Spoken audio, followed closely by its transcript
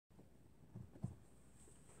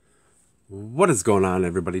What is going on,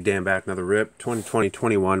 everybody? Dan back, another rip.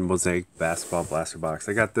 2020-21 Mosaic Basketball Blaster Box.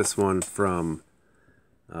 I got this one from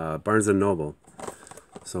Barnes & Noble.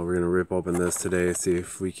 So we're going to rip open this today, see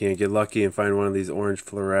if we can't get lucky and find one of these orange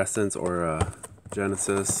fluorescents or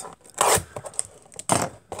Genesis.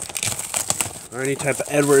 Or any type of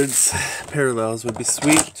Edwards parallels would be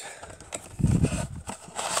sweet.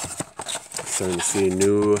 Starting to see a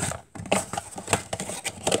new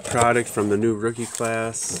product from the new rookie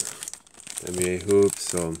class. NBA hoops,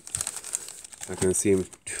 so not going to see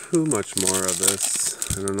too much more of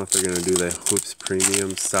this. I don't know if they're going to do the hoops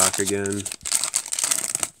premium stock again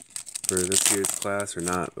for this year's class or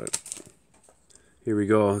not, but here we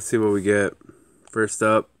go. Let's see what we get. First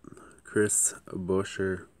up, Chris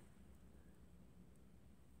Boucher.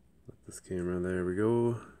 This camera, there we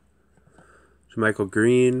go. Michael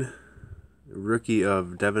Green, rookie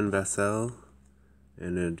of Devin Vassell,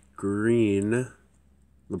 and a green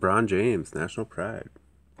LeBron James, National Pride.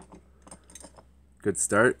 Good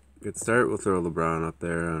start. Good start. We'll throw LeBron up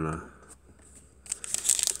there on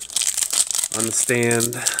the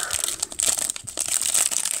stand.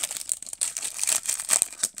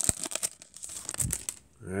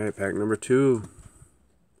 All right, pack number 2.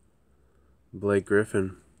 Blake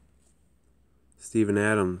Griffin, Steven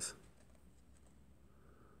Adams,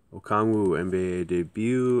 Okongwu NBA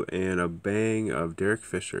debut, and a bang of Derek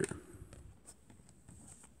Fisher.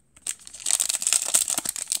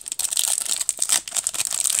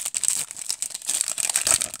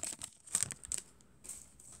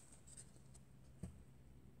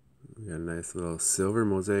 We got a nice little silver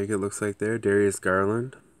mosaic, it looks like there. Darius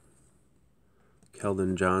Garland,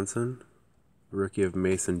 Keldon Johnson, rookie of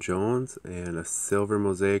Mason Jones, and a silver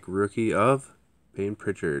mosaic rookie of Payne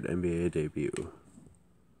Pritchard, NBA debut.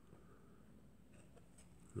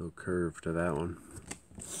 Little curve to that one.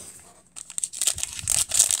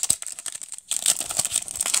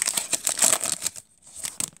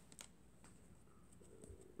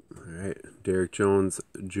 Alright, Derek Jones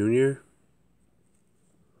Jr.,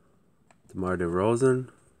 DeMar DeRozan,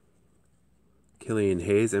 Killian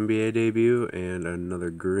Hayes NBA debut, and another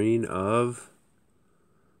green of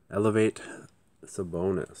Elevate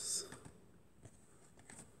Sabonis.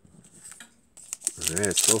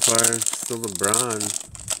 Alright, so far, still LeBron.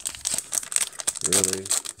 Really.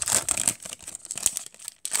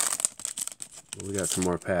 We got some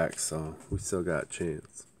more packs, so we still got a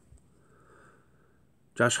chance.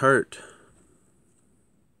 Josh Hart,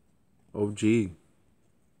 OG.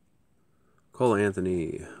 Cole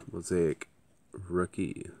Anthony, Mosaic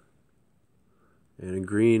rookie. And a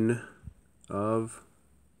green of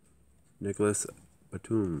Nicholas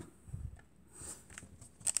Batum.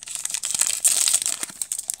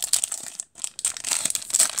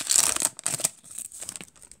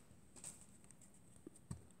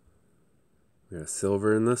 We got a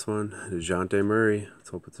silver in this one. DeJounte Murray. Let's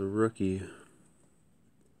hope it's a rookie.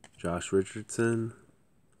 Josh Richardson.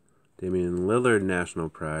 Damian Lillard, National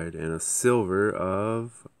Pride. And a silver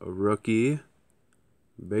of a rookie.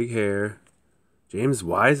 Big hair. James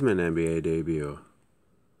Wiseman, NBA debut.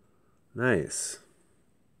 Nice.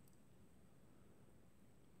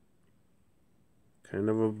 Kind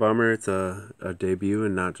of a bummer. It's a debut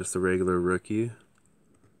and not just a regular rookie.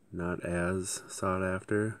 Not as sought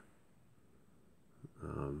after.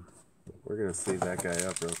 We're going to sleeve that guy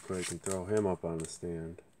up real quick and throw him up on the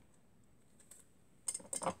stand.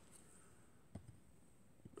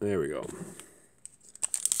 There we go.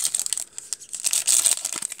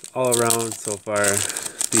 All around, so far,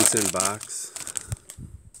 decent box.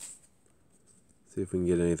 See if we can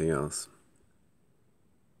get anything else.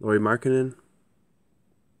 Lauri Markkanen.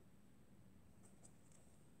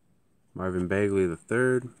 Marvin Bagley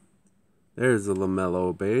III. There's the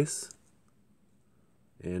Lamelo base.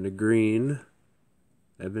 And a green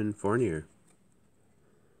Evan Fournier.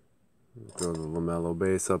 Throw the Lamelo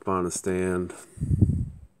base up on a stand.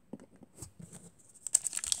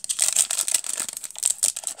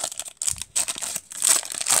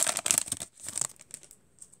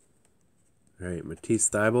 Alright, Matisse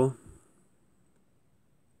Thybulle,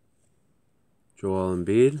 Joel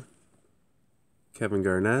Embiid, Kevin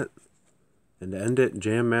Garnett, and to end it,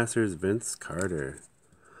 Jam Masters Vince Carter.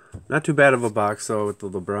 Not too bad of a box, though, with the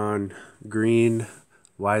LeBron green,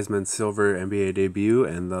 Wiseman silver NBA debut,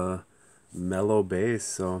 and the Melo base.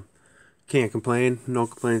 So, can't complain. No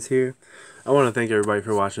complaints here. I want to thank everybody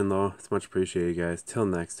for watching, though. It's much appreciated, guys. Till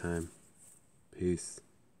next time. Peace.